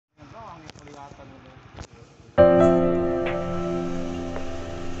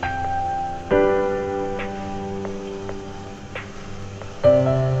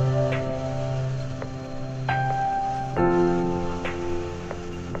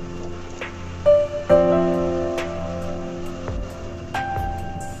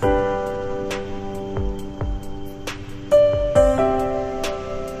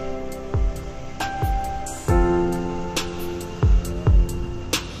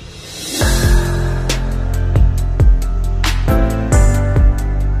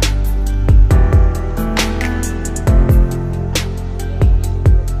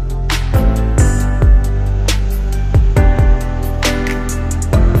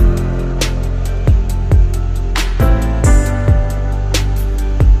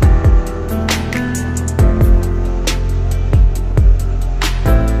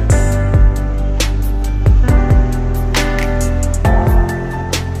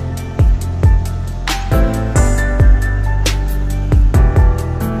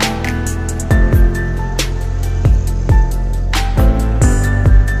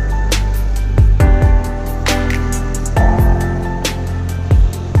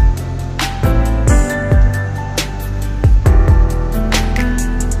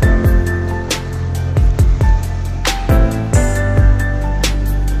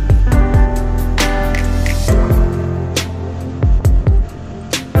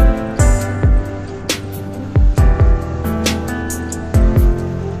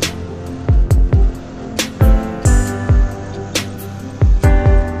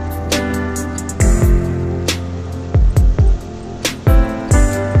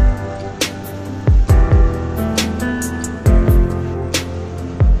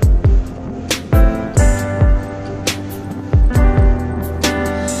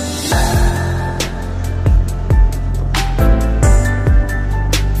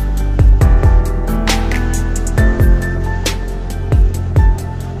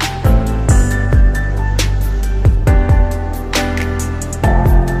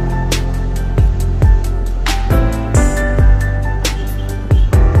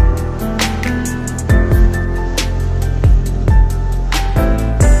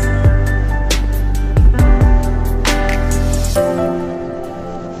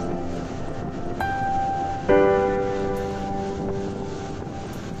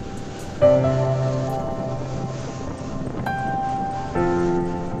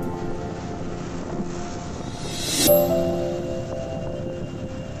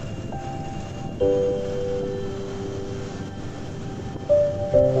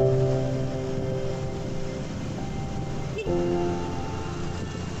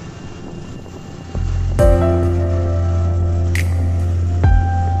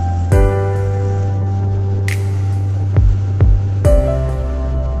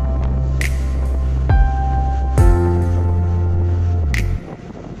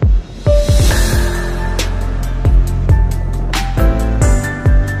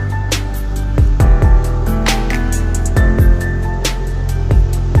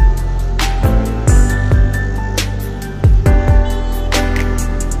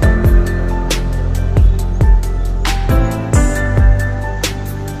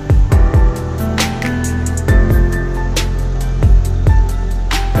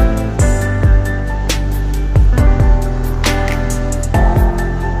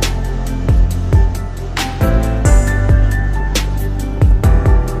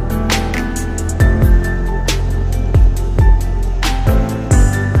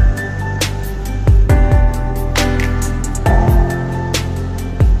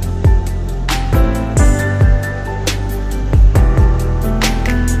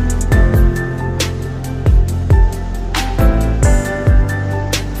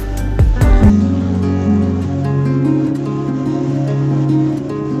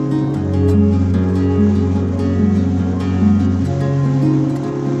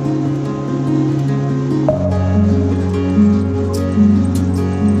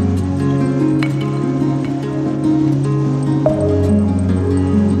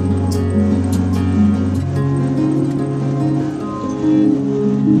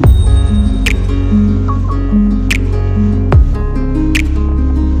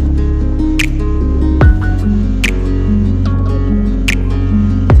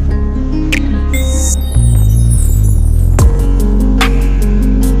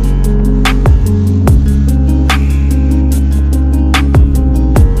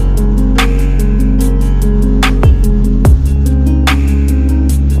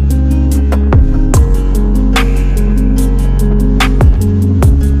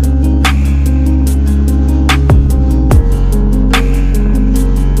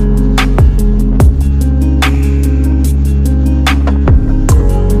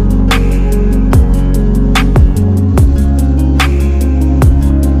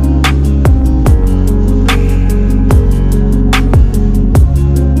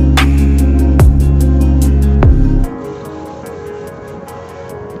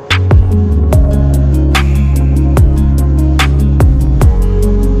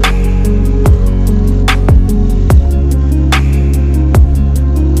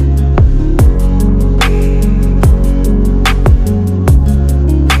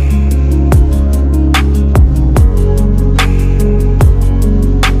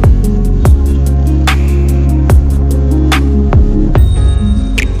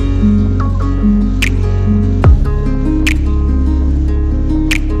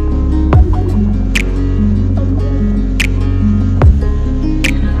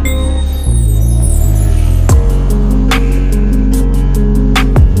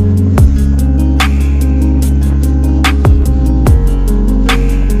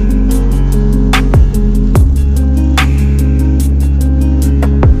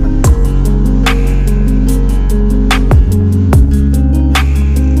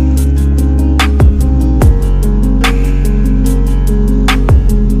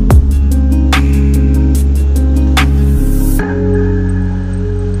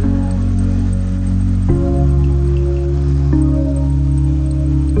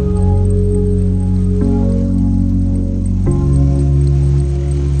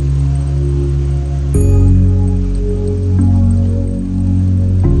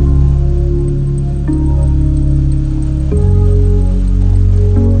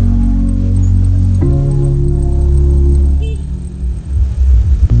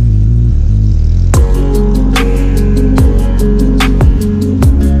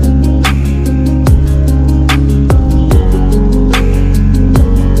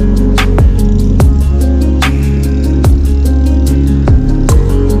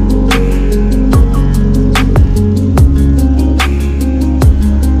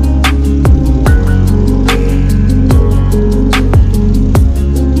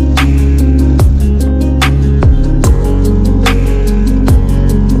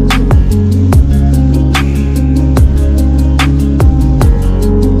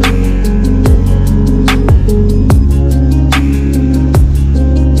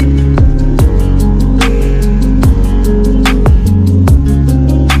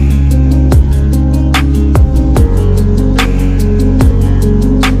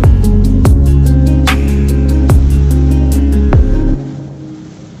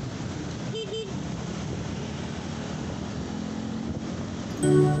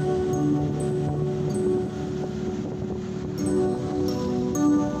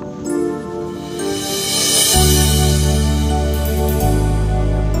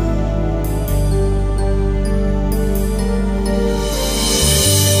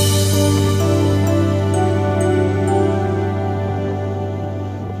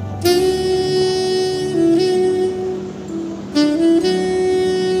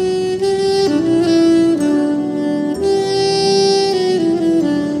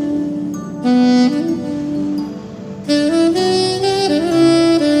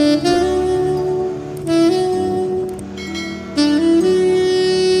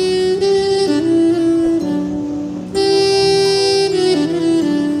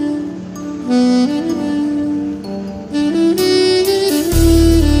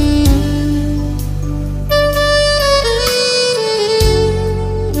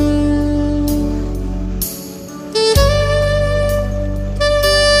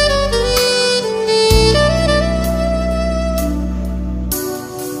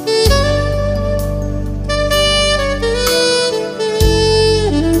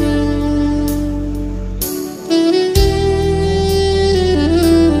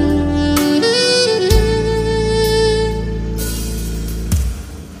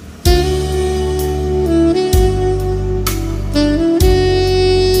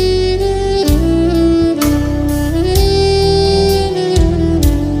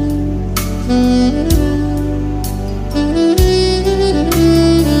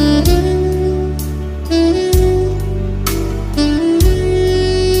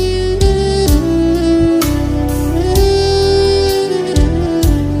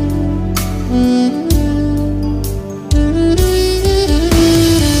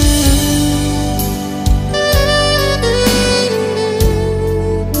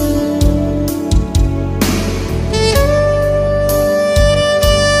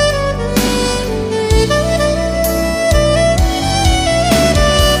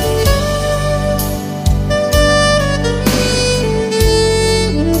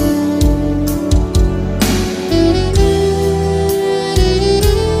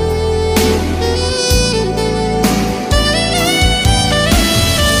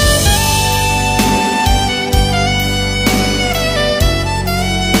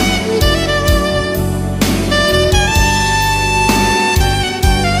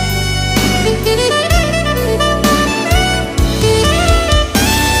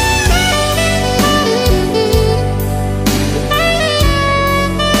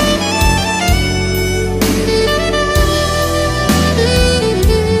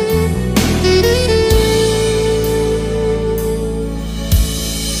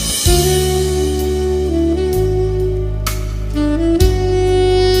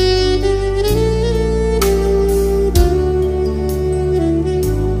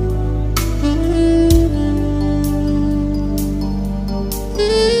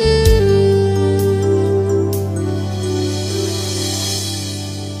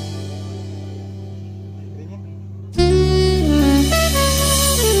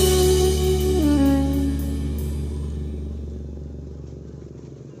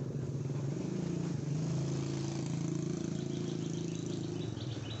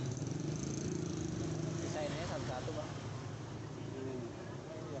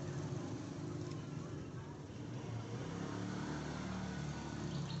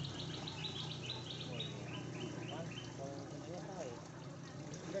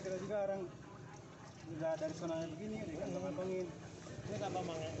juga orang udah dari sana begini dikantongin. Ini siapa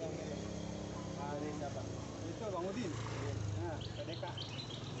bang ya? Ini siapa? Itu Bang Udin. Nah, TDK.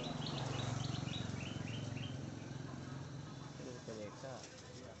 TDK. Sini.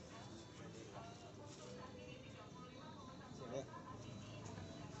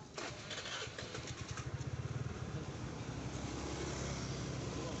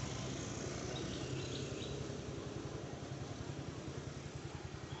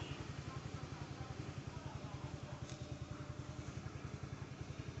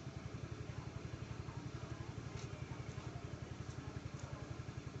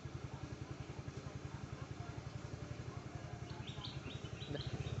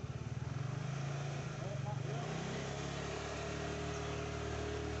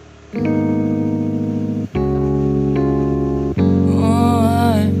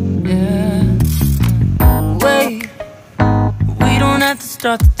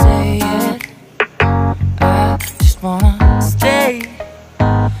 Start the day yet. I just wanna stay,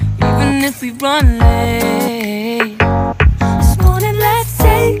 even if we run late. This morning let's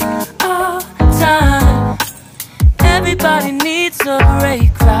take our time. Everybody needs a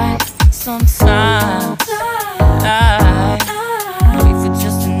break, right? Sometimes I wait for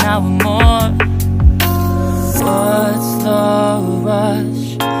just an hour more. What's the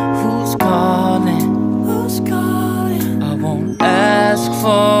rush? Who's calling? Who's calling? I won't ask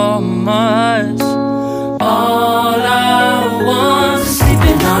for much. All I want is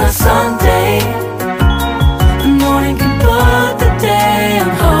sleeping on a Sunday. The morning can put the day on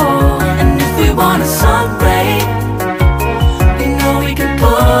hold. And if we want a sun ray, we know we can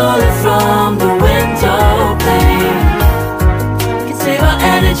pull it from the window pane. We can save our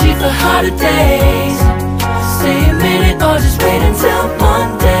energy for harder days. Stay a minute or just wait until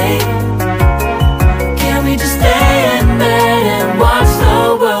Monday. Can we just stay in bed and watch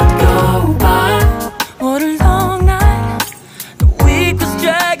the world go by? What a long night, the week was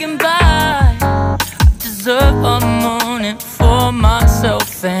dragging by. I deserve a morning for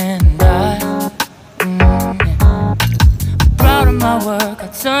myself and I. I'm proud of my work, I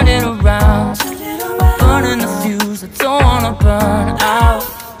turned it around. Burning the fuse, I don't wanna burn out.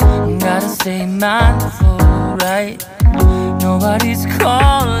 Gotta stay mindful, right? Nobody's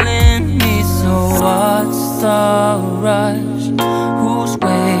calling me, so what's the rush? Who's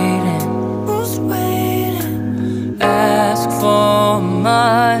waiting? Who's waiting? Ask for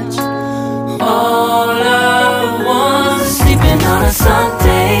much. All I want is sleeping on a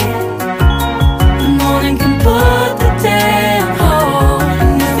Sunday. The morning can put the day on hold.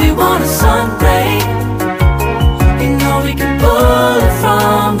 And if we want a sun ray, you know we can pull it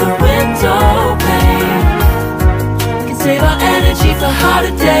from the window pane. We can save our energy for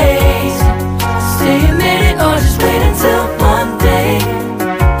harder days. Stay a minute or just wait until Monday.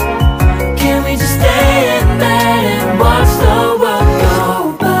 Can we just stay in bed and watch the world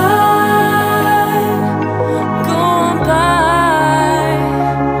go by? Go on by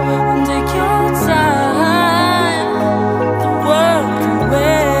and take your time. The world can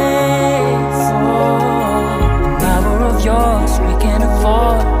wait for an hour of yours we can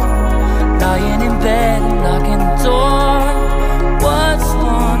afford. Lying in bed and locking the door. What's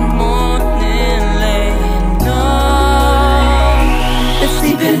one morning laying up? It's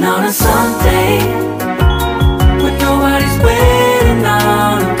sleeping on a Sunday when nobody's waiting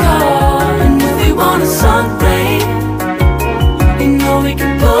on a call. And if we want a sun ray, you know we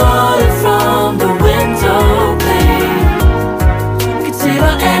can pull it from the window pane. We can save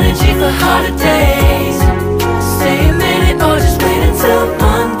our energy for harder days. Stay a minute or just wait until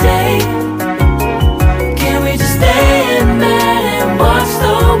Monday. Can we just stay in bed and watch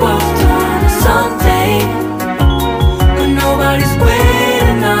the world turn to Sunday when nobody's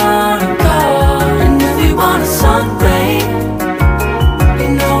waiting on a call? And if we want a sun ray, you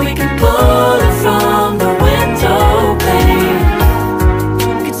know we can pull it from the window pane.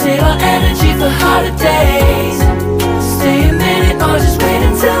 We can save our energy for harder days. Stay a minute or just wait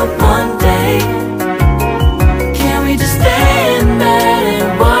until Monday. Can we just stay in bed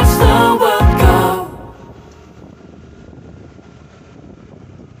and watch the world go?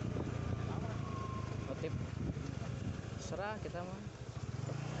 Hotib. Serah kita mah.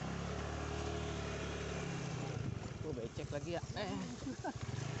 Becek lagi ya.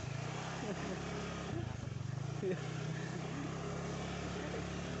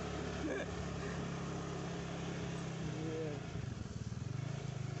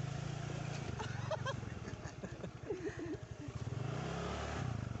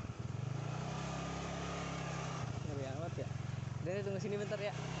 Ngeri amat ya. Dan tunggu sini bentar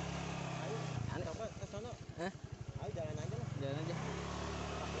ya. Ayo, coba ke sono. Hah? Ayo jalan aja lah. Jalan aja.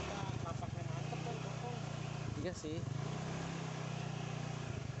 Iya sih.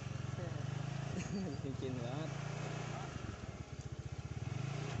 Licin banget.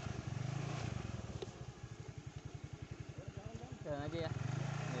 Jalan aja ya.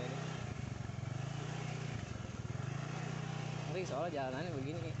 Iya deh. Ngeri soalnya jalanannya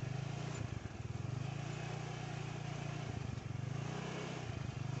begini.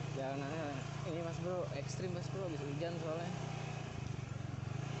 Jalanannya ini mas bro, ekstrim mas bro, bisa hujan soalnya.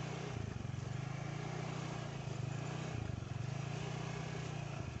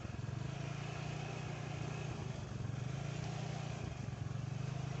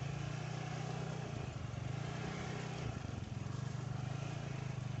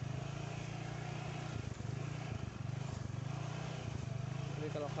 Tapi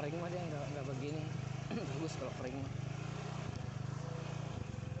kalau kering mah dia nggak begini. Bagus kalau kering mah.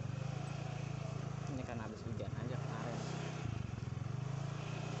 Ini kan habis hujan aja kemarin.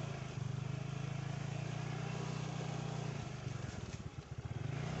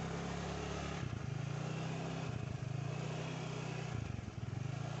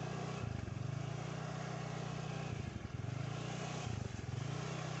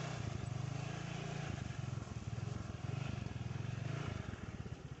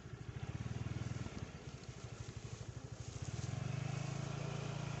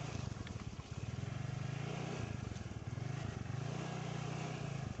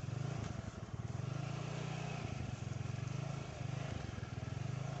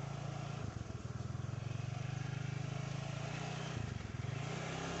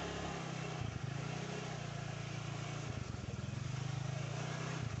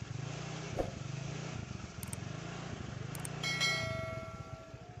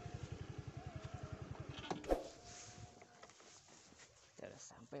 Udah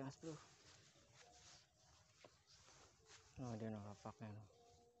sampai mas bro. Oh dia no lapaknya no.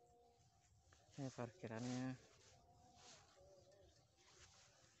 Ini parkirannya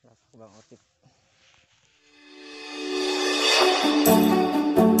Lapak Bang Hotib.